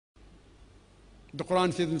The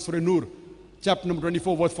Quran says in Surah Nur, chapter number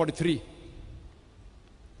 24, verse 43,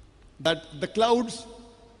 that the clouds,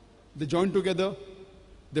 they join together,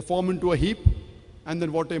 they form into a heap, and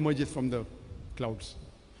then water emerges from the clouds.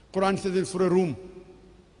 Quran says in Surah Rum,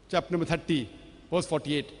 chapter number 30, verse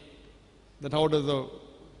 48, that how does the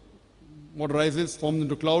water rises, forms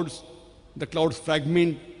into clouds, the clouds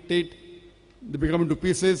fragmentate, they become into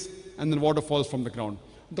pieces, and then water falls from the ground.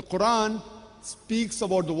 The Quran speaks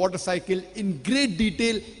about the water cycle in great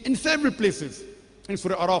detail in several places. In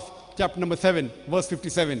Surah Araf, chapter number 7, verse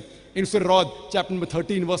 57. In Surah Rod, chapter number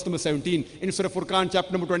 13, verse number 17. In Surah Furqan,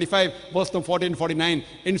 chapter number 25, verse number 40 and 49.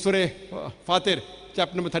 In Surah Fatir,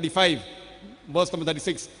 chapter number 35, verse number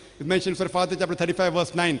 36. It's mentioned in Surah Fatir, chapter 35,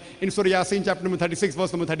 verse 9. In Surah Yasin, chapter number 36,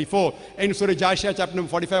 verse number 34. In Surah Jashia, chapter number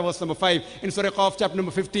 45, verse number 5. In Surah Qaf, chapter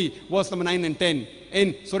number 50, verse number 9 and 10.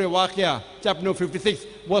 In Surah Waqia, chapter number 56,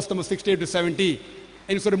 verse number 68 to 70.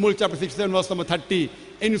 In Surah Mulk, chapter 67, verse number 30.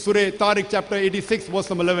 In Surah Tariq, chapter 86, verse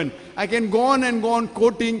number 11. I can go on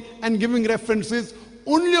quoting and giving references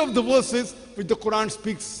only of the verses which the Quran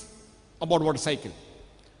speaks about water cycle.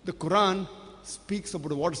 The Quran speaks about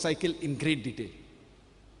the water cycle in great detail.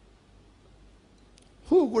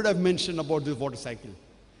 Who would have mentioned about this water cycle,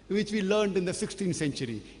 which we learned in the 16th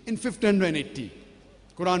century, in 1580?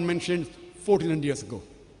 Quran mentions 1400 years ago.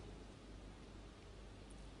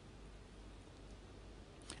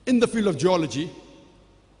 In the field of geology,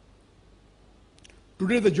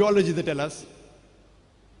 today the geology they tell us,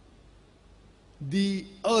 the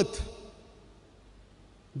earth,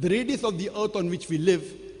 the radius of the earth on which we live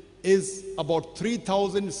is about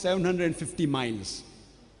 3,750 miles.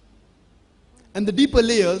 And the deeper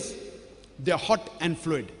layers, they are hot and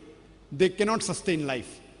fluid. They cannot sustain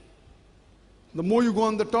life. The more you go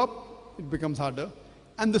on the top, it becomes harder.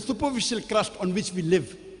 And the superficial crust on which we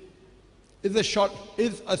live is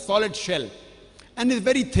a solid shell and is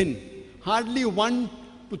very thin, hardly 1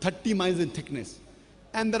 to 30 miles in thickness.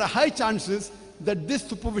 And there are high chances that this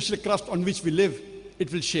superficial crust on which we live,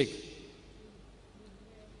 it will shake.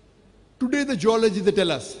 Today the geology they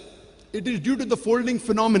tell us, it is due to the folding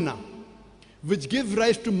phenomena which gives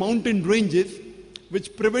rise to mountain ranges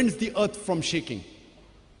which prevents the earth from shaking.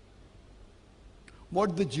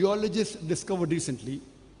 What the geologists discovered recently,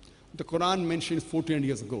 the Quran mentions 1400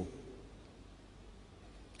 years ago.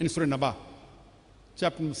 In Surah Naba,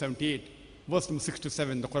 chapter number 78, verse number 6 to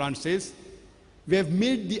 7, the Quran says, we have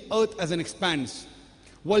made the earth as an expanse,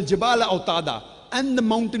 wal jibala autada, and the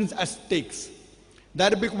mountains as stakes. The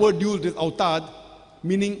Arabic word used is autad,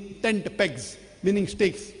 meaning tent pegs, meaning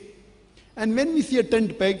stakes. And when we see a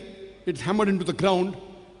tent peg, it's hammered into the ground.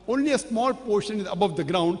 Only a small portion is above the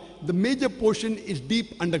ground. The major portion is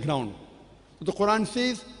deep underground. So the Quran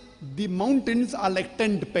says the mountains are like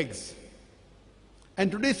tent pegs. And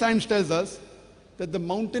today science tells us that the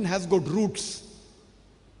mountain has got roots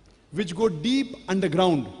which go deep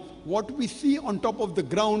underground. What we see on top of the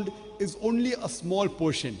ground is only a small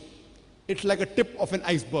portion. It's like a tip of an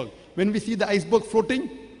iceberg. When we see the iceberg floating,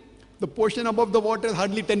 the portion above the water is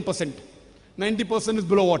hardly 10%. 90% is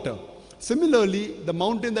below water. Similarly, the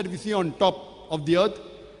mountain that we see on top of the earth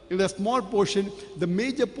is a small portion. The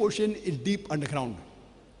major portion is deep underground.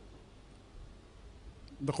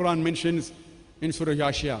 The Quran mentions in Surah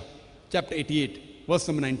Yashia, chapter 88, verse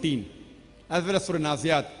number 19, as well as Surah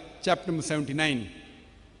Naziyat, chapter number 79,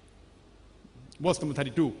 verse number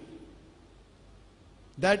 32,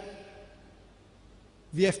 that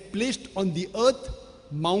we have placed on the earth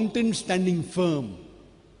mountains standing firm.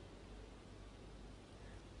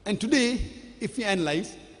 And today, if we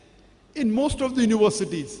analyze, in most of the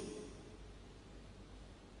universities,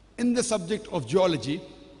 in the subject of geology,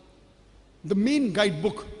 the main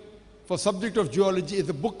guidebook for subject of geology is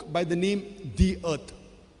a book by the name The Earth.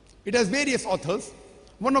 It has various authors.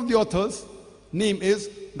 One of the authors' name is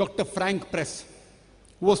Dr. Frank Press,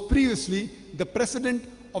 who was previously the president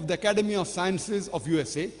of the Academy of Sciences of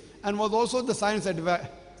USA and was also the science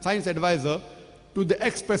advisor to the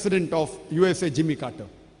ex-president of USA, Jimmy Carter.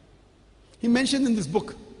 He mentioned in this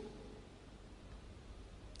book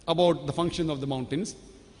about the function of the mountains,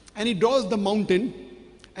 and he draws the mountain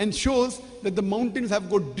and shows that the mountains have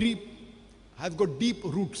got deep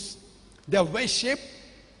roots. They are wedge-shaped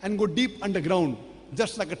and go deep underground,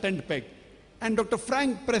 just like a tent peg. And Dr.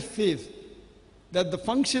 Frank Press says that the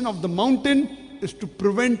function of the mountain is to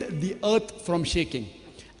prevent the earth from shaking.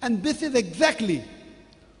 And this is exactly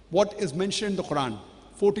what is mentioned in the Quran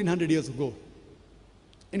 1400 years ago.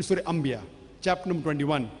 In Surah Anbiya, chapter number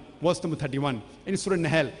 21, verse number 31. In Surah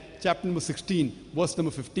Nahl, chapter number 16, verse number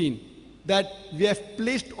 15. That we have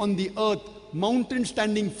placed on the earth mountains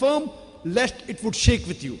standing firm, lest it would shake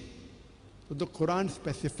with you. So the Quran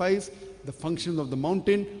specifies the functions of the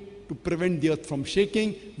mountain to prevent the earth from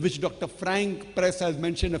shaking, which Dr. Frank Press has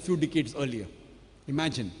mentioned a few decades earlier.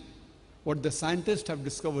 Imagine what the scientists have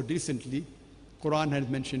discovered recently, Quran has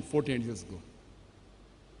mentioned 14 years ago.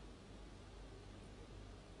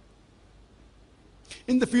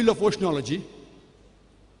 In the field of oceanology,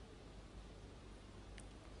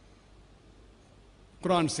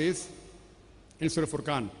 Quran says in Surah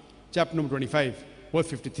Furqan, chapter number 25, verse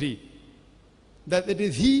 53, that it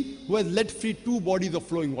is He who has let free two bodies of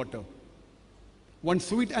flowing water, one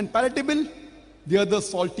sweet and palatable, the other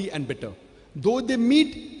salty and bitter. Though they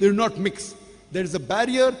meet, they do not mix. There is a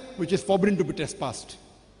barrier which is forbidden to be trespassed.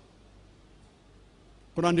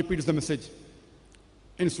 Quran repeats the message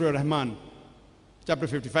in Surah Rahman, chapter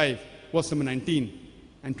 55, verse number 19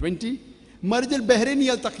 and 20. Marj al-Bahraini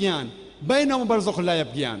al-Taqyan, baynahuma barzakhun la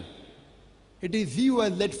yabghiyan. It is He who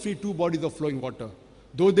has let free two bodies of flowing water.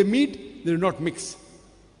 Though they meet, they do not mix.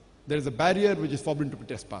 There is a barrier which is forbidden to be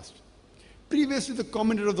trespassed. Previously, the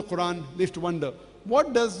commentator of the Quran, they used to wonder,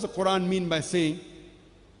 what does the Quran mean by saying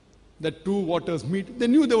that two waters meet? They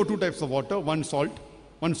knew there were two types of water, one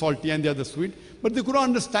salty and the other sweet. But they couldn't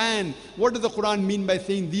understand what does the Quran mean by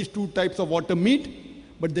saying these two types of water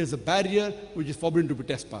meet, but there is a barrier which is forbidden to be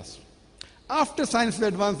trespassed. After science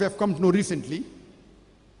advance, we have come to know recently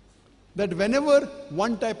that whenever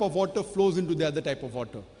one type of water flows into the other type of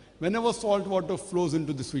water, whenever salt water flows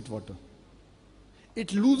into the sweet water,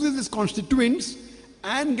 it loses its constituents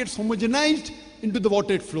and gets homogenized into the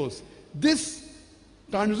water it flows. This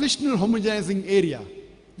transitional homogenizing area,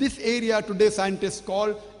 this area today scientists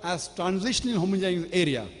call as transitional homogenizing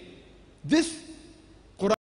area, this